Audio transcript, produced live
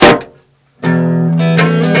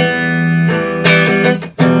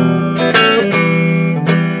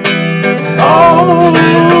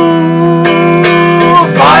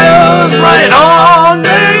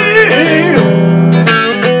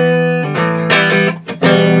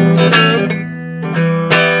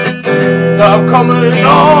I'm coming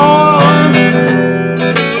on,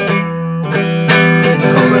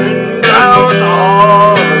 coming down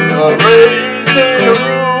on the racing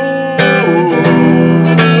roof.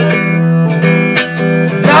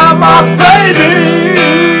 Now my baby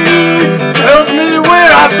tells me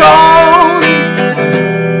where I've gone,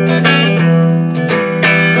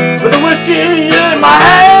 with a whiskey in my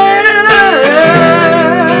hand.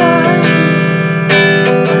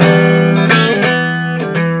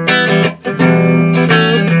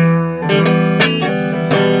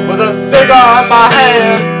 Cigar in my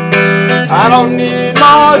hand, I don't need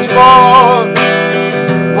much more.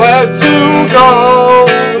 Where to go,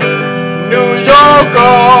 New York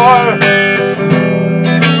or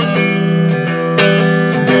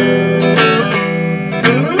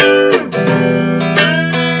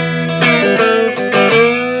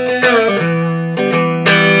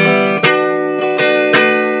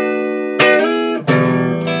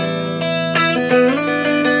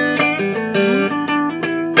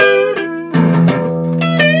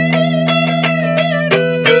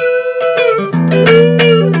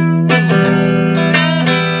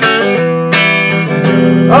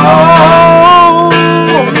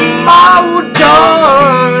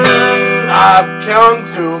come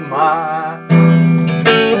to my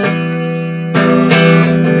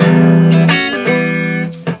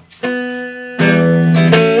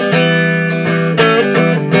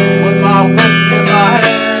with my whiskey in my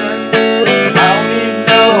hand. I don't need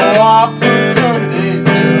no opportunities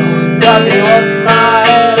to tell me what's in my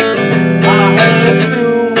head. I hate to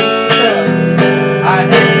tell you, I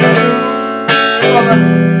hate you.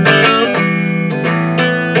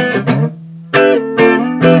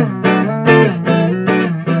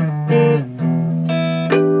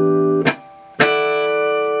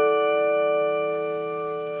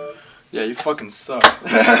 Yeah, you fucking suck.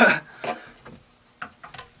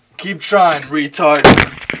 Keep trying, retard.